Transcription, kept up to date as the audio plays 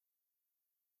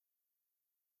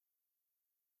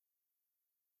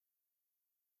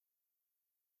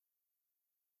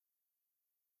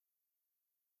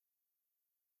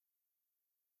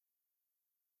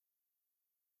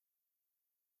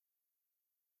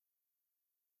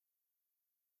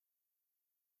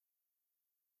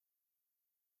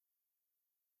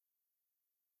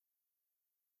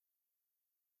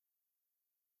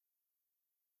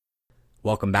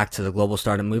Welcome back to the Global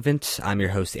Startup Movement. I'm your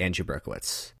host, Andrew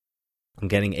Berkowitz. I'm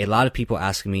getting a lot of people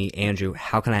asking me, Andrew,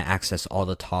 how can I access all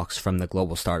the talks from the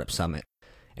Global Startup Summit?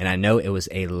 And I know it was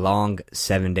a long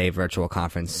 7-day virtual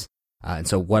conference. And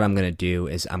so what I'm going to do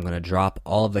is I'm going to drop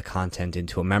all of the content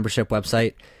into a membership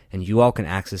website, and you all can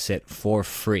access it for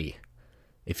free.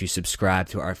 If you subscribe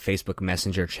to our Facebook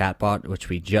Messenger chatbot, which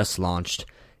we just launched,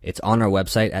 it's on our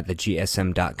website at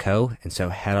thegsm.co. And so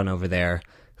head on over there,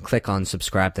 click on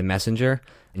subscribe to Messenger,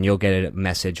 and you'll get a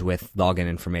message with login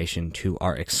information to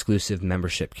our exclusive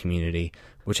membership community,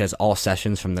 which has all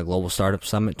sessions from the Global Startup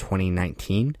Summit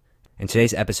 2019. And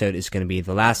today's episode is going to be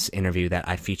the last interview that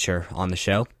I feature on the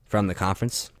show from the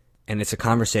conference. And it's a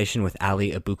conversation with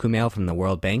AbuKumail from the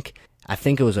World Bank. I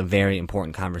think it was a very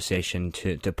important conversation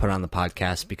to put on the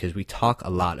podcast because we talk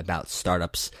a lot about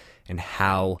startups and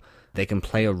how they can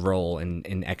play a role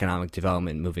in economic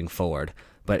development moving forward.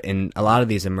 But in a lot of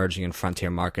these emerging and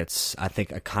frontier markets, I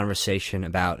think a conversation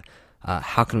about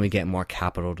how can we get more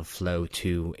capital to flow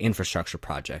to infrastructure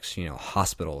projects,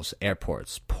 hospitals,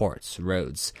 airports, ports,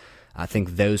 roads. I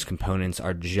think those components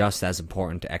are just as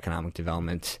important to economic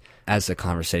development as the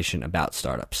conversation about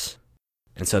startups.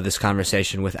 And so this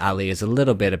conversation with Ali is a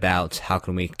little bit about how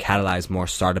can we catalyze more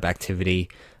startup activity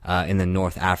in the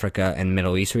North Africa and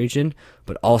Middle East region,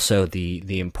 but also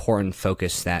the important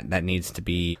focus that needs to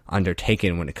be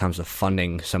undertaken when it comes to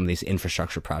funding some of these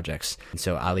infrastructure projects. And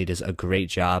so Ali does a great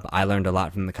job. I learned a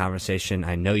lot from the conversation.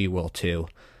 I know you will too.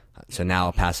 So now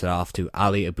I'll pass it off to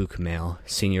AbuKumail,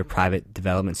 Senior Private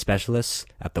Development Specialist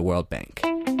at the World Bank.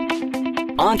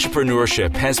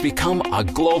 Entrepreneurship has become a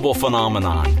global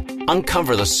phenomenon.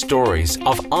 Uncover the stories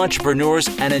of entrepreneurs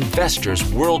and investors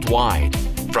worldwide,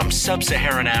 from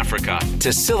sub-Saharan Africa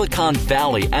to Silicon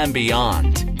Valley and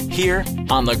beyond, here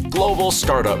on the Global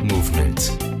Startup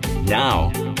Movement. Now,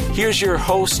 here's your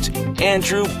host,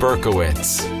 Andrew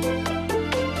Berkowitz.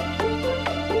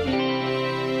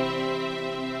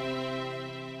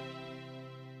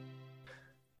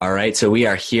 All right, so we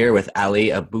are here with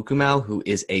AbuKumail, who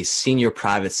is a senior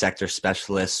private sector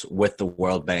specialist with the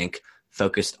World Bank,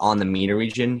 focused on the MENA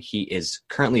region. He is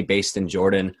currently based in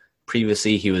Jordan.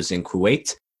 Previously, he was in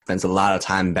Kuwait. Spends a lot of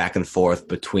time back and forth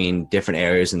between different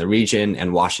areas in the region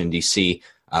and Washington, D.C.,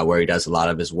 where he does a lot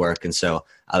of his work. And so,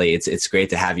 Ali, it's great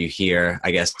to have you here.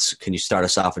 I guess, can you start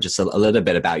us off with just a little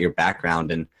bit about your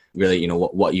background and really,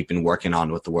 what you've been working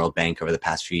on with the World Bank over the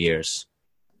past few years?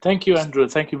 Thank you, Andrew.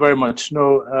 Thank you very much.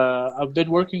 I've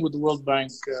been working with the World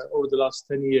Bank over the last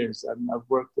 10 years, and I've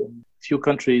worked in a few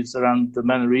countries around the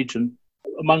MENA region.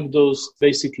 Among those,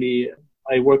 basically,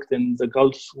 I worked in the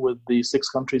Gulf with the 6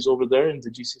 countries over there in the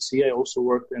GCC. I also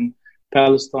worked in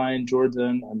Palestine,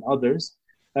 Jordan, and others.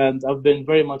 And I've been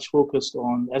very much focused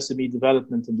on SME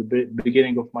development in the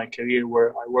beginning of my career,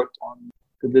 where I worked on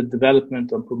the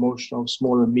development and promotion of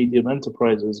small and medium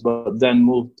enterprises, but then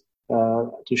moved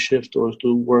to shift or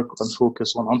to work and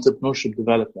focus on entrepreneurship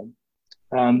development.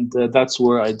 And that's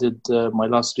where I did my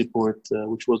last report,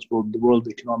 which was for the World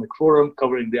Economic Forum,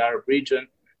 covering the Arab region,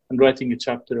 and writing a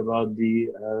chapter about the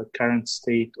current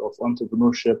state of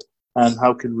entrepreneurship and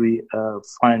how can we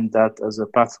find that as a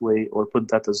pathway or put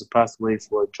that as a pathway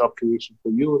for job creation for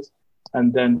youth.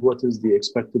 And then what is the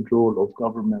expected role of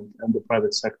government and the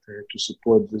private sector to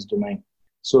support this domain.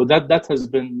 So that has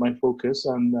been my focus,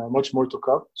 and much more to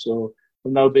come. So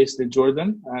I'm now based in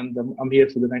Jordan, and I'm here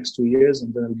for the next 2 years,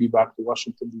 and then I'll be back to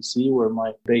Washington, D.C., where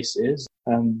my base is.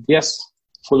 And yes,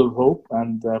 full of hope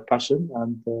and passion,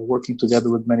 and working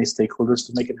together with many stakeholders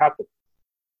to make it happen.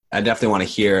 I definitely want to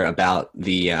hear about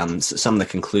the some of the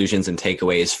conclusions and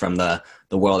takeaways from the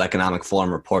World Economic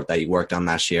Forum report that you worked on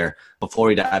last year. Before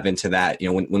we dive into that,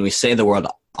 when we say the word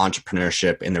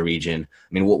entrepreneurship in the region,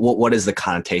 I mean, what is the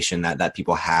connotation that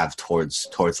people have towards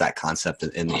that concept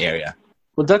in the area?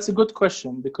 Well, that's a good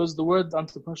question, because the word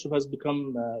entrepreneurship has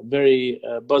become very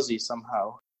buzzy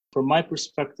somehow. From my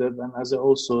perspective, and as I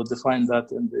also defined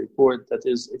that in the report, it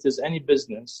is any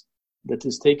business that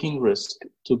is taking risk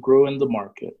to grow in the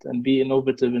market and be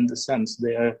innovative in the sense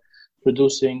they are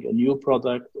producing a new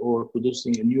product or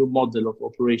producing a new model of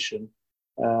operation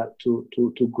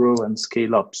to grow and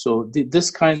scale up. So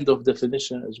this kind of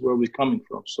definition is where we're coming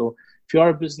from. So if you are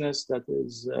a business that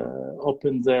is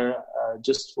open there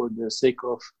just for the sake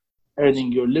of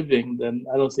earning your living, then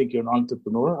I don't think you're an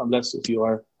entrepreneur, unless if you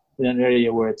are in an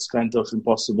area where it's kind of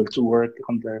impossible to work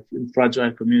in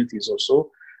fragile communities or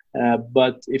so.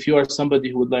 But if you are somebody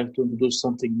who would like to introduce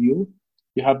something new,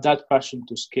 you have that passion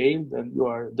to scale, then you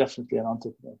are definitely an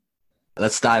entrepreneur.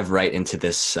 Let's dive right into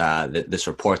this this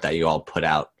report that you all put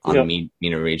out on the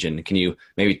MENA region. Can you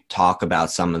maybe talk about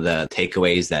some of the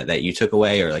takeaways that you took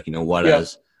away, or what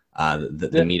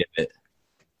the meat of it.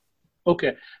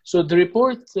 Okay, so the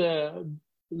report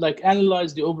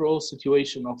analyzed the overall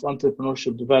situation of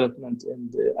entrepreneurship development in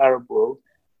the Arab world.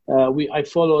 I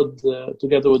followed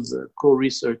together with the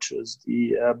co-researchers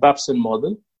the Babson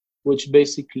model, which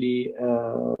basically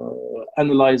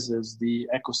analyzes the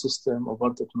ecosystem of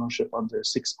entrepreneurship under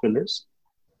 6 pillars.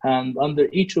 And under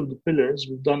each of the pillars,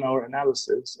 we've done our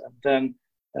analysis, and then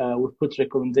we've put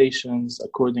recommendations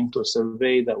according to a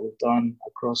survey that we've done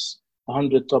across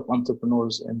 100 top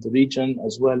entrepreneurs in the region,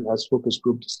 as well as focus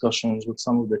group discussions with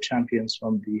some of the champions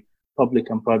from the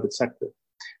public and private sector.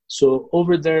 So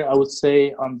over there, I would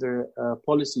say under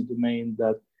policy domain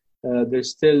that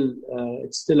it's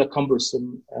still a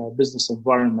cumbersome business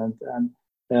environment, and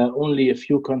only a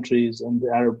few countries in the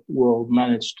Arab world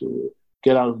managed to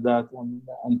get out of that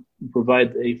and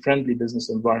provide a friendly business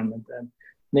environment, and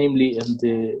namely in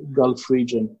the Gulf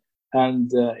region.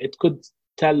 And it could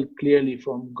tell clearly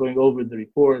from going over the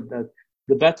report that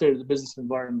the better the business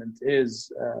environment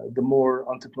is, the more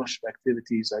entrepreneurship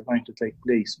activities are going to take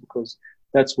place, because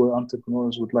that's where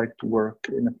entrepreneurs would like to work,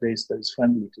 in a place that is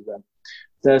friendly to them.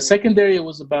 The second area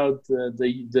was about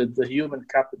the human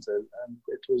capital, and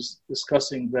it was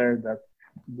discussing there that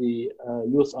the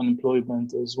youth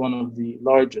unemployment is one of the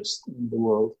largest in the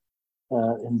world,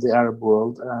 in the Arab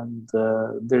world, and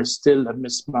there's still a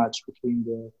mismatch between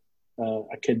the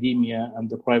academia and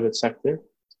the private sector.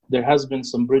 There has been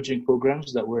some bridging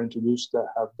programs that were introduced that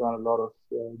have done a lot of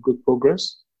good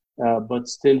progress, but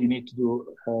still you need to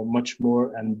do much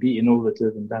more and be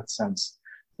innovative in that sense.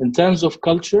 In terms of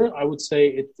culture, I would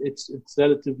say it's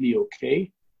relatively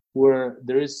okay, where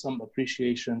there is some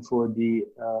appreciation for the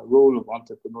role of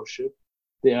entrepreneurship.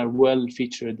 They are well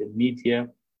featured in media,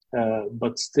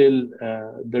 but still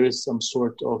there is some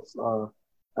sort of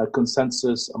a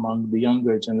consensus among the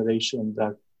younger generation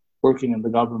that working in the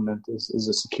government is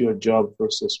a secure job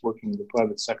versus working in the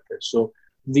private sector. So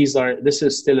this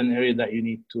is still an area that you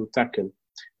need to tackle.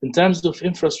 In terms of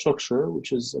infrastructure,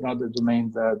 which is another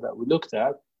domain that we looked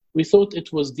at, we thought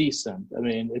it was decent. I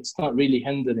mean, it's not really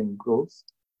hindering growth,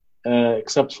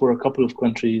 except for a couple of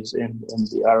countries in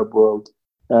the Arab world.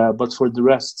 But for the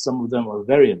rest, some of them are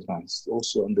very advanced,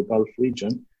 also in the Gulf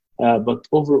region. But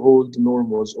overall, the norm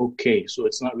was okay. So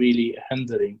it's not really a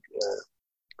hindering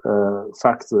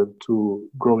factor to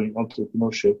growing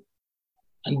entrepreneurship.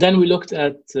 And then we looked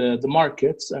at the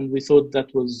markets, and we thought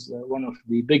that was one of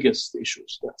the biggest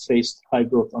issues that faced high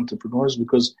growth entrepreneurs,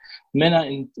 because MENA,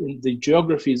 in the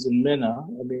geographies in MENA,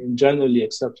 I mean, generally,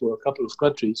 except for a couple of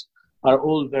countries, are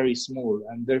all very small,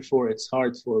 and therefore it's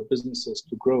hard for businesses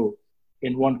to grow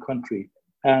in one country.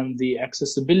 And the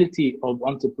accessibility of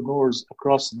entrepreneurs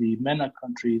across the MENA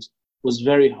countries was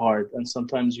very hard. And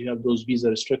sometimes you have those visa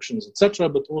restrictions, etc.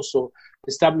 But also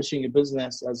establishing a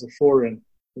business as a foreign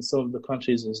in some of the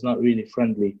countries is not really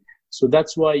friendly. So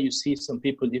that's why you see some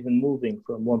people even moving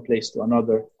from one place to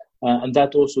another. And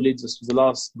that also leads us to the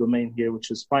last domain here,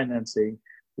 which is financing,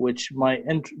 which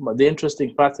the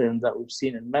interesting pattern that we've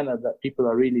seen in MENA, that people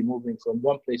are really moving from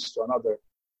one place to another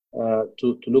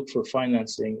to look for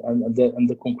financing. And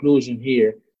the conclusion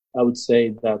here, I would say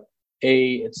that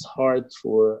it's hard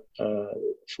for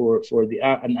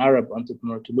an Arab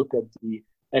entrepreneur to look at the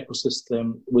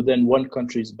ecosystem within one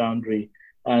country's boundary,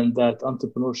 and that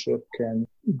entrepreneurship can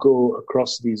go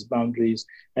across these boundaries.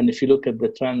 And if you look at the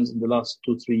trends in the last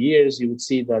 2-3 years, you would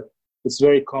see that it's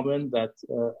very common that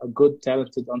a good,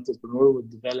 talented entrepreneur would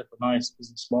develop a nice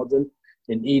business model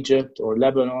in Egypt or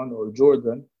Lebanon or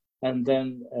Jordan. And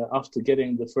then after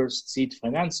getting the first seed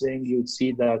financing, you would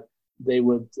see that they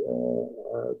would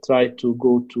try to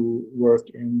go to work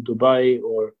in Dubai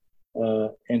or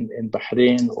in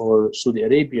Bahrain or Saudi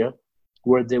Arabia,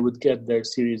 where they would get their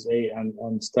Series A and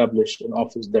establish an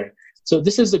office there. So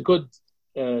this is a good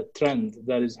trend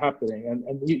that is happening.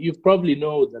 And you probably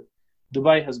know that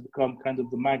Dubai has become kind of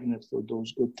the magnet for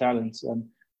those good talents. And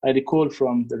I recall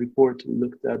from the report we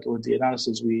looked at, or the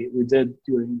analysis we did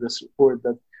during this report,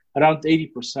 that around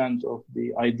 80% of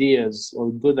the ideas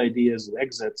or good ideas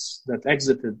that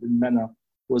exited in MENA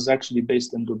was actually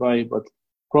based in Dubai, but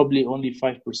probably only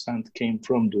 5% came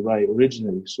from Dubai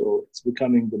originally. So it's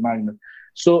becoming the magnet.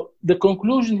 So the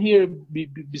conclusion here,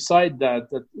 beside that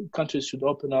countries should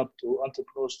open up to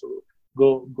entrepreneurs to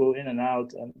go in and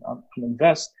out and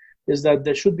invest, is that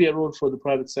there should be a role for the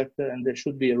private sector and there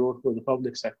should be a role for the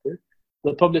public sector.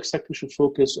 The public sector should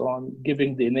focus on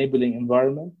giving the enabling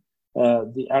environment,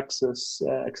 the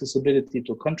accessibility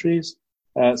to countries,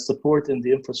 support in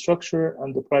the infrastructure,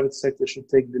 and the private sector should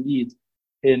take the lead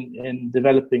in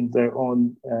developing their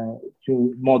own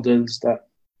new models that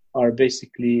are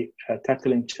basically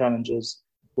tackling challenges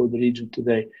for the region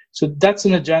today. So that's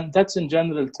in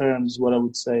general terms what I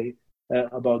would say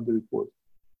about the report.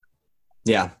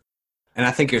 Yeah. And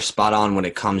I think you're spot on when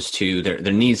it comes to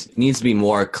there needs to be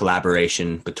more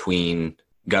collaboration between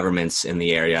governments in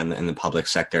the area and the public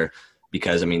sector,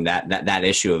 because I mean that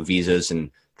issue of visas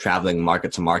and traveling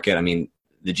market to market, I mean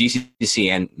the GCC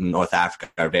and North Africa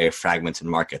are very fragmented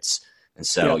markets. And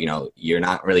so, you're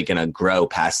not really going to grow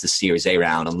past the Series A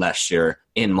round unless you're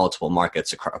in multiple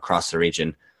markets across the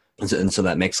region. And so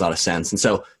that makes a lot of sense. And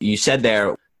so you said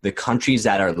there, the countries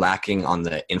that are lacking on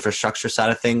the infrastructure side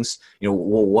of things,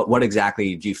 what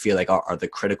exactly do you feel like are the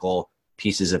critical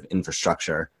pieces of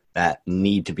infrastructure that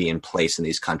need to be in place in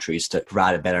these countries to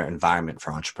provide a better environment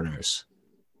for entrepreneurs?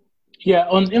 Yeah,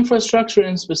 on infrastructure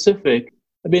in specific,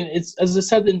 I mean, it's, as I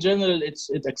said, in general,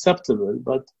 it's acceptable.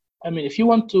 But I mean, if you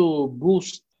want to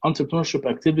boost entrepreneurship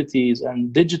activities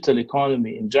and digital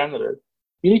economy in general,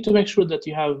 you need to make sure that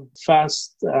you have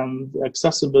fast and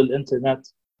accessible internet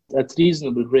at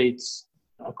reasonable rates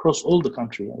across all the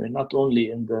country. I mean, not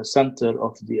only in the center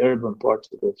of the urban part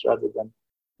of it, rather than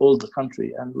all the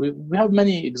country. And we have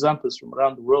many examples from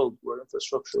around the world where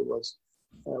infrastructure was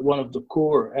one of the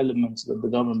core elements that the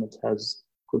government has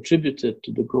contributed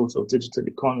to the growth of digital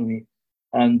economy.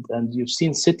 And you've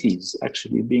seen cities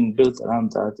actually being built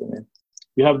around that. I mean,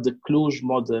 you have the Cluj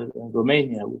model in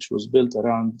Romania, which was built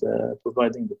around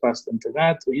providing the fast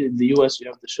internet. In the US, you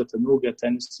have the Chattanooga,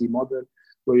 Tennessee model,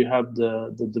 where you have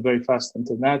the very fast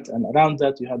internet. And around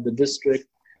that, you have the district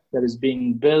that is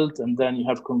being built. And then you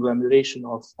have conglomeration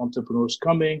of entrepreneurs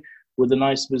coming with a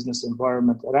nice business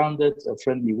environment around it, a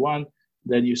friendly one.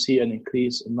 Then you see an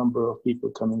increase in number of people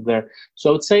coming there.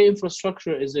 So I would say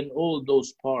infrastructure is in all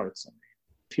those parts. I mean,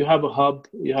 if you have a hub,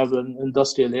 you have an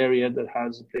industrial area that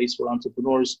has a place for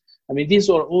entrepreneurs. I mean, these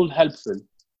are all helpful,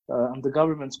 and the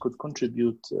governments could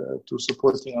contribute to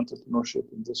supporting entrepreneurship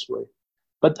in this way.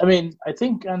 But I mean, I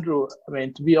think, Andrew, I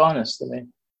mean, to be honest, I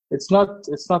mean, it's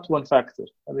not one factor.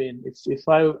 I mean, if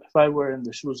I were in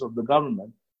the shoes of the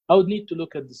government, I would need to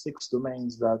look at the 6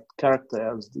 domains that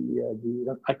characterize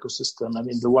the ecosystem. I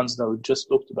mean, the ones that we just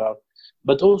talked about,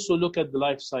 but also look at the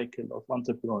life cycle of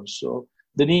entrepreneurs. So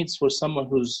the needs for someone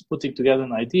who's putting together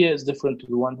an idea is different to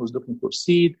the one who's looking for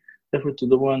seed, different to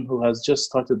the one who has just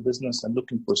started business and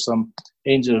looking for some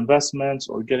angel investments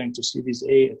or getting to Series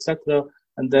A, etc.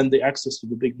 And then the access to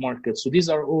the big market. So these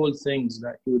are all things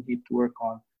that you would need to work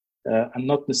on and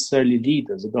not necessarily lead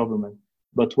as a government,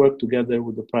 but work together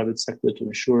with the private sector to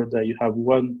ensure that you have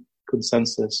one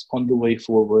consensus on the way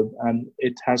forward. And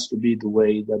it has to be the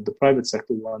way that the private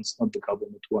sector wants, not the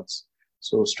government wants.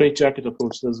 So straitjacket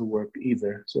approach doesn't work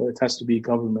either. So it has to be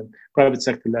private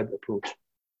sector-led approach.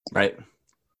 Right.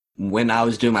 When I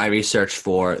was doing my research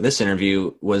for this interview,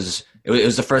 it was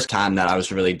the first time that I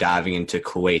was really diving into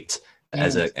Kuwait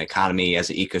as an economy, as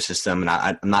an ecosystem. And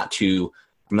I'm not too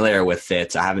familiar with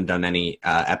it. I haven't done any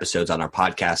episodes on our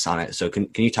podcast on it. So can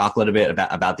you talk a little bit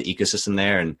about the ecosystem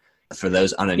there? And for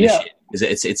those uninitiated,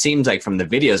 it seems like from the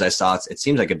videos I saw, it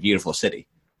seems like a beautiful city.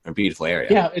 A beautiful area.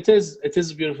 Yeah, it is. It is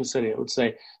a beautiful city, I would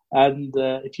say. And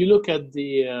if you look at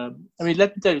I mean,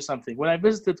 let me tell you something. When I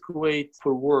visited Kuwait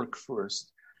for work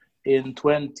first in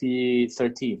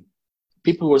 2013,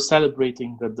 people were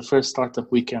celebrating that the first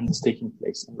startup weekend is taking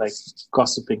place and like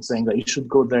gossiping, saying that you should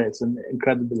go there. It's an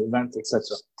incredible event,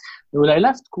 etc. When I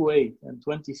left Kuwait in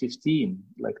 2015,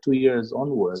 like 2 years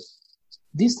onwards,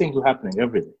 these things were happening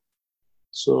every day.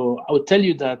 So I would tell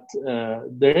you that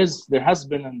there has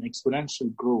been an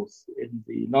exponential growth in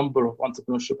the number of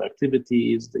entrepreneurship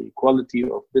activities, the quality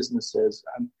of businesses,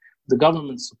 and the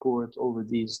government support over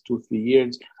these 2-3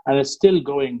 years. And it's still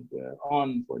going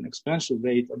on for an exponential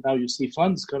rate. And now you see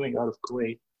funds coming out of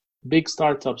Kuwait, big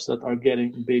startups that are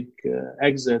getting big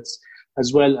exits,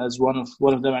 as well as one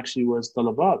of them actually was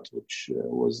Talabat, which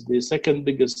was the second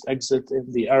biggest exit in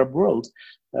the Arab world,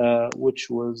 which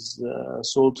was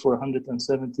sold for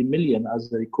 170 million, as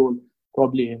I recall,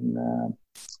 probably in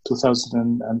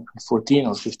 2014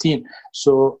 or 15.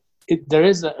 So there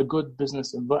is a good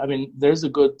business. I mean, there is a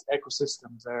good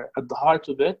ecosystem there. At the heart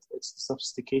of it, it's the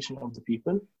sophistication of the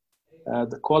people.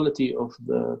 The quality of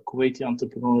the Kuwaiti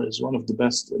entrepreneur is one of the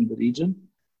best in the region.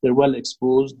 They're well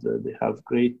exposed. They have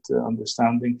great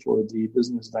understanding for the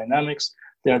business dynamics.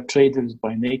 They are traders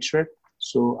by nature.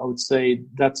 So I would say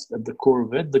that's at the core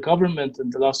of it. The government in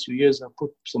the last few years have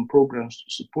put some programs to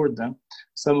support them,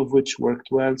 some of which worked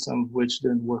well, some of which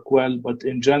didn't work well. But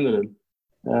in general,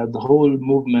 the whole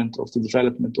movement of the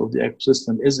development of the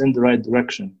ecosystem is in the right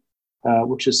direction,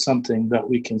 which is something that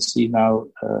we can see now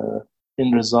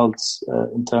in results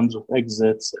in terms of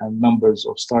exits and numbers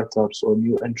of startups or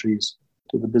new entries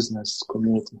to the business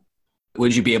community.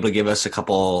 Would you be able to give us a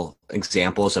couple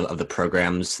examples of the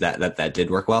programs that did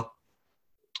work well?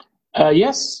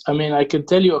 Yes, I mean, I can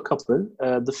tell you a couple.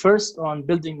 The first on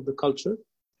building the culture.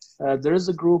 There is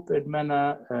a group in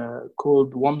MENA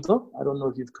called WAMDA. I don't know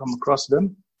if you've come across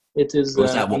them. It is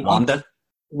Was that WAMDA?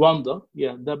 WAMDA,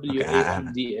 yeah,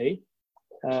 WAMDA.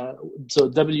 So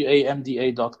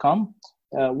WAMDA.com.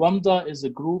 WAMDA is a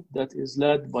group that is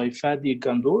led by Fadi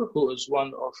Gandour, who is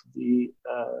one of the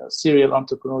serial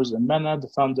entrepreneurs in MENA, the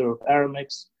founder of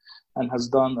Aramix, and has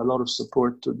done a lot of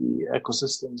support to the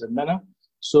ecosystems in MENA.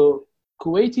 So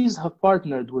Kuwaitis have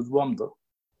partnered with WAMDA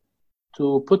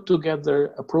to put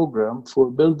together a program for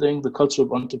building the culture of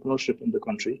entrepreneurship in the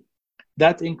country.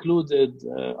 That included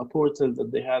a portal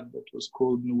that they had that was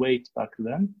called Kuwait back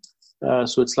then.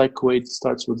 So it's like Kuwait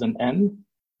starts with an N,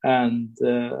 and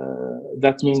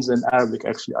that means in Arabic,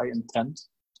 actually, I intend.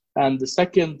 And the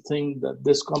second thing that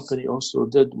this company also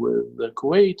did with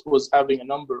Kuwait was having a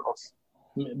number of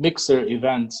mixer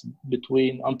events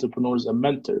between entrepreneurs and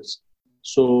mentors.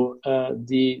 So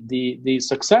the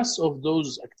success of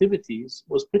those activities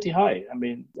was pretty high. I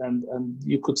mean, and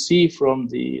you could see from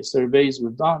the surveys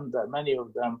we've done that many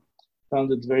of them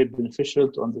found it very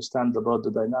beneficial to understand about the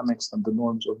dynamics and the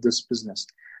norms of this business.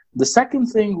 The second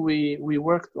thing we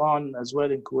worked on as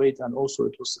well in Kuwait, and also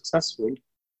it was successful,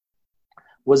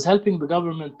 was helping the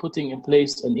government putting in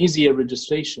place an easier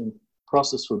registration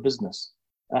process for business.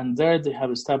 And there they have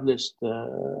established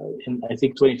in, I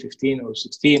think, 2015 or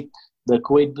 16, the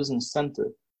Kuwait Business Center,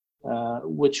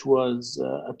 which was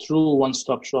a true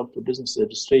one-stop shop for business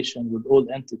registration with all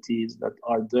entities that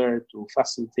are there to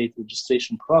facilitate the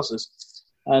registration process.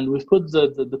 And we've put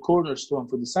the cornerstone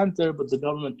for the center, but the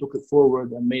government took it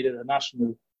forward and made it a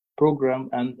national program.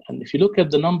 And if you look at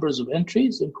the numbers of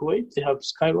entries in Kuwait, they have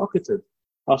skyrocketed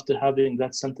after having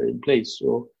that center in place.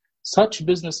 So such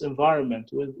business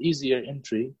environment with easier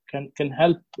entry can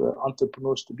help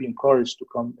entrepreneurs to be encouraged to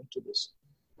come into this.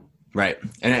 Right.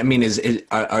 And I mean,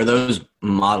 are those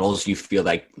models you feel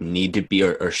like need to be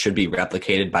or should be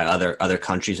replicated by other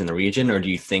countries in the region? Or do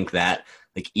you think that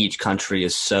like each country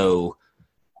is so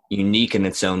unique in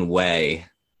its own way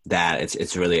that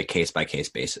it's really a case by case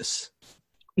basis?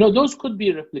 No, those could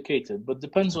be replicated, but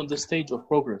depends on the stage of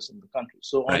progress in the country.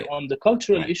 So on the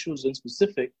cultural issues in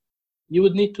specific, you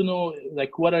would need to know,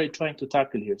 like, what are you trying to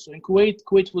tackle here? So in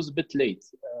Kuwait was a bit late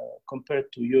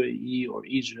compared to UAE or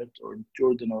Egypt or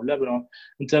Jordan or Lebanon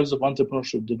in terms of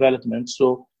entrepreneurship development.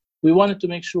 So we wanted to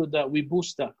make sure that we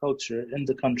boost that culture in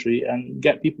the country and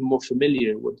get people more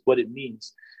familiar with what it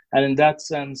means. And in that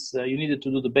sense, you needed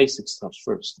to do the basic stuff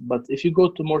first. But if you go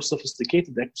to more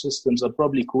sophisticated ecosystems, like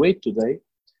probably Kuwait today,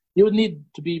 you would need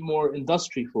to be more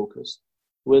industry focused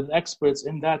with experts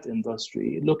in that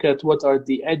industry. Look at what are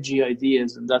the edgy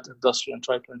ideas in that industry and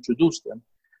try to introduce them.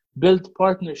 Build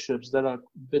partnerships that are a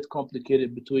bit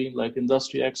complicated between like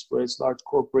industry experts, large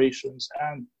corporations,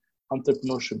 and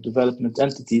entrepreneurship development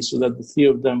entities so that the three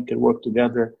of them can work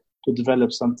together to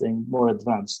develop something more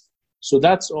advanced. So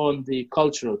that's on the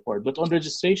cultural part. But on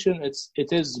registration,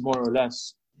 it is more or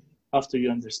less, after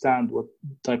you understand what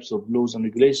types of laws and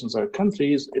regulations are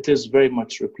countries, it is very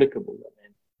much replicable.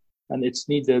 And it's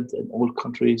needed in all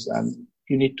countries, and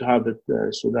you need to have it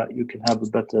there so that you can have a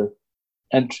better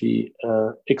entry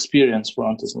experience for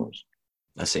entrepreneurs.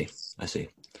 I see.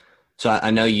 So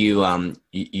I know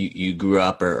you grew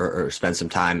up or spent some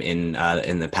time in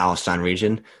the Palestine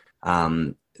region.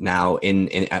 Now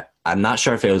I'm not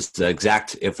sure if it was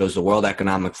the World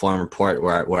Economic Forum report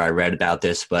where I read about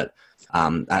this, but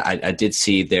I did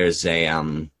see there's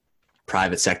a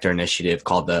private sector initiative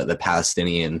called the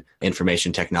Palestinian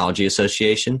Information Technology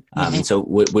Association. And so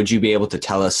would you be able to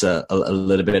tell us a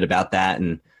little bit about that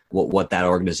and what that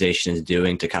organization is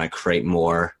doing to kind of create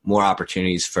more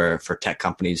opportunities for tech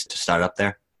companies to start up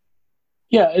there?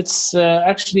 Yeah, it's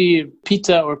actually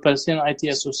PITA, or Palestinian IT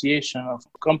Association of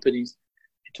Companies.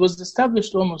 It was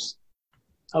established almost,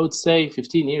 I would say,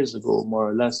 15 years ago, more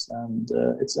or less. And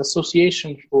it's an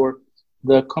association for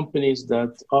the companies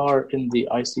that are in the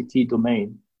ICT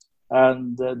domain.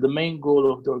 And the main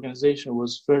goal of the organization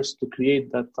was first to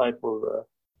create that type of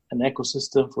an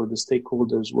ecosystem for the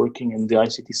stakeholders working in the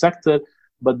ICT sector,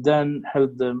 but then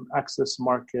help them access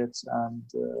markets and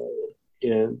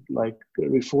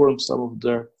reform some of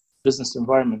their business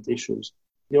environment issues.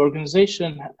 The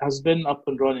organization has been up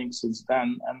and running since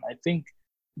then, and I think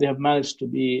they have managed to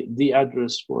be the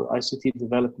address for ICT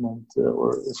development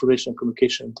or information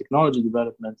communication technology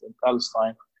development in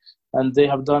Palestine. And they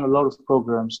have done a lot of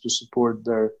programs to support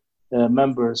their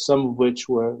members, some of which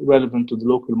were relevant to the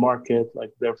local market,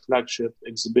 like their flagship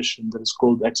exhibition that is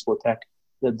called Expo Tech,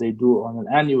 that they do on an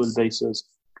annual basis.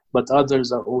 but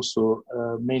others are also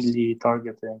mainly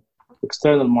targeting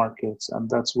external markets, and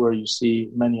that's where you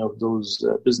see many of those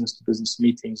business-to-business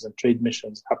meetings and trade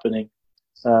missions happening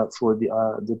for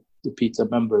the PITA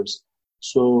members.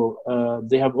 So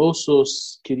they have also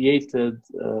created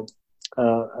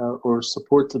or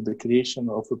supported the creation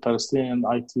of a Palestinian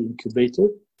IT incubator,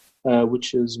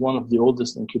 which is one of the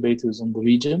oldest incubators in the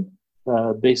region,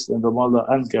 based in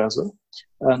Ramallah and Gaza.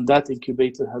 And that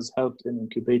incubator has helped in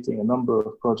incubating a number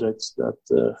of projects that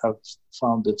have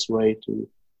found its way to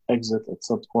exit at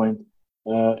some point.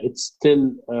 It's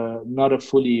still not a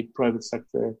fully private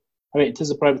sector. I mean, it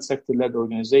is a private sector-led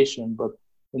organization, but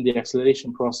in the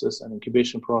acceleration process and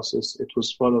incubation process, it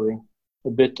was following a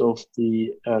bit of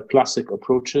the classic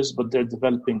approaches, but they're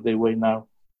developing their way now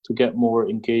to get more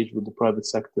engaged with the private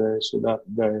sector so that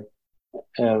their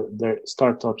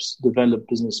startups develop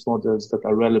business models that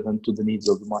are relevant to the needs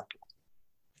of the market.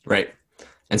 Right.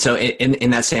 And so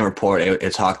in that same report,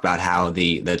 it talked about how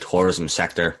the tourism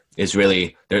sector is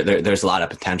really, there's a lot of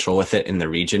potential with it in the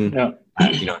region,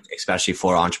 especially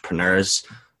for entrepreneurs.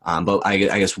 But I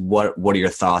guess what are your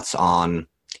thoughts on,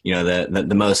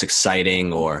 the most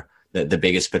exciting or the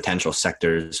biggest potential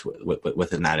sectors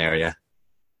within that area?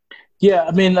 Yeah,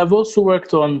 I mean, I've also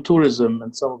worked on tourism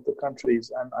in some of the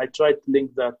countries, and I tried to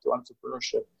link that to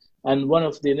entrepreneurship. And one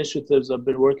of the initiatives I've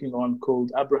been working on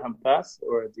called Abraham Path,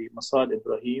 or the Masal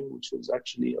Ibrahim, which is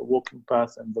actually a walking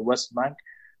path in the West Bank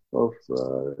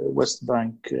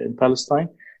in Palestine.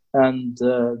 And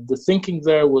the thinking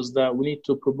there was that we need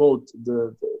to promote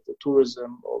the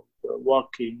tourism of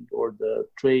walking or the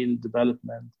trail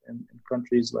development in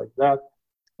countries like that.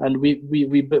 And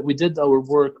we did our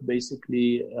work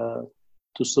basically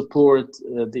to support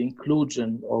the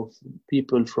inclusion of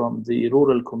people from the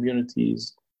rural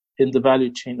communities in the value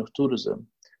chain of tourism.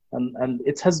 And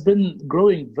it has been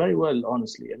growing very well,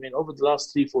 honestly. I mean, over the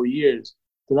last 3-4 years,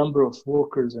 the number of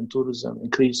workers in tourism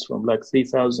increased from like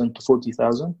 3,000 to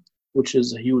 40,000, which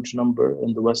is a huge number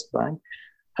in the West Bank.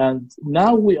 And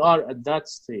now we are at that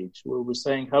stage where we're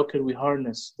saying, how can we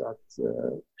harness that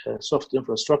soft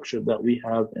infrastructure that we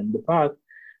have in the path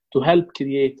to help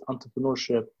create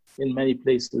entrepreneurship in many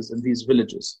places in these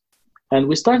villages? And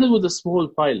we started with a small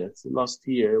pilot last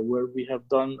year where we have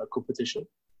done a competition,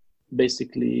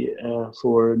 basically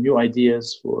for new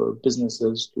ideas for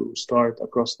businesses to start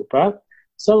across the path.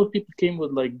 Some people came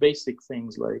with like basic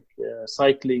things like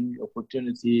cycling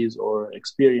opportunities or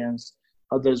experience.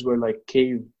 Others were like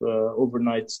cave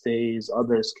overnight stays.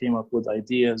 Others came up with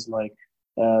ideas like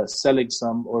selling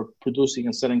some or producing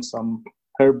and selling some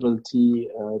herbal tea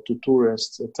to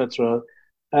tourists, etc.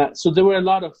 So there were a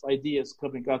lot of ideas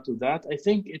coming out of that. I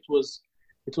think it was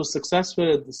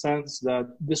successful in the sense that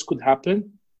this could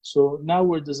happen. So now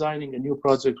we're designing a new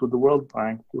project with the World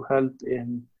Bank to help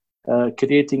in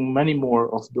creating many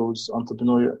more of those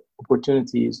entrepreneurial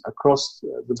opportunities across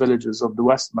the villages of the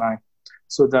West Bank,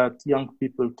 so that young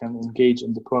people can engage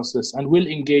in the process and will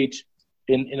engage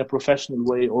in a professional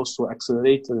way, also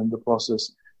accelerated in the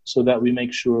process, so that we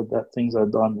make sure that things are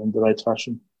done in the right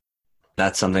fashion.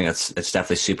 That's something that's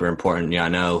definitely super important. I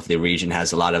know the region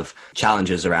has a lot of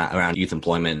challenges around youth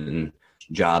employment and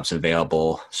jobs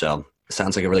available. So it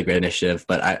sounds like a really great initiative,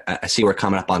 but I see we're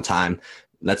coming up on time.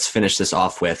 Let's finish this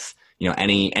off with,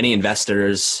 any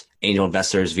investors, angel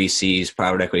investors, VCs,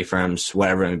 private equity firms,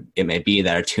 whatever it may be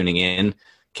that are tuning in.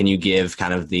 Can you give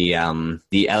kind of the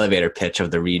elevator pitch of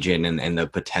the region and the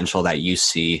potential that you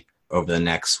see over the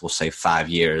next, we'll say, 5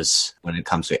 years when it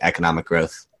comes to economic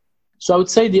growth? So I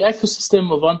would say the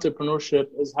ecosystem of entrepreneurship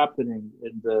is happening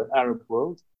in the Arab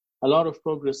world. A lot of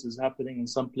progress is happening in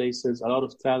some places. A lot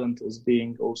of talent is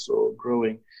being also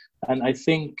growing. And I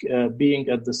think being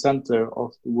at the center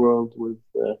of the world with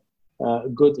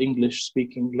good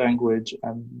English-speaking language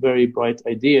and very bright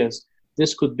ideas,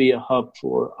 this could be a hub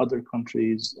for other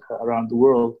countries around the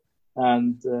world.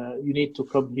 And you need to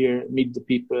come here, meet the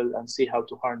people, and see how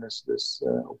to harness this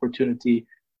opportunity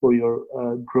for your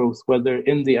growth, whether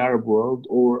in the Arab world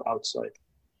or outside.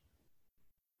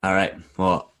 All right.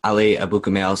 Well, Ali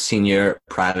AbuKumail, Senior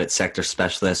Private Sector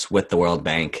Specialist with the World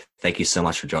Bank, thank you so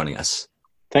much for joining us.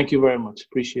 Thank you very much.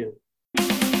 Appreciate it.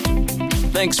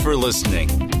 Thanks for listening.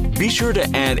 Be sure to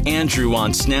add Andrew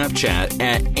on Snapchat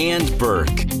at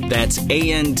 @AndBerk. That's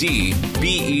ANDBERK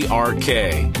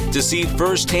to see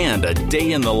firsthand a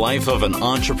day in the life of an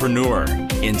entrepreneur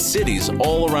in cities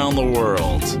all around the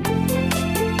world.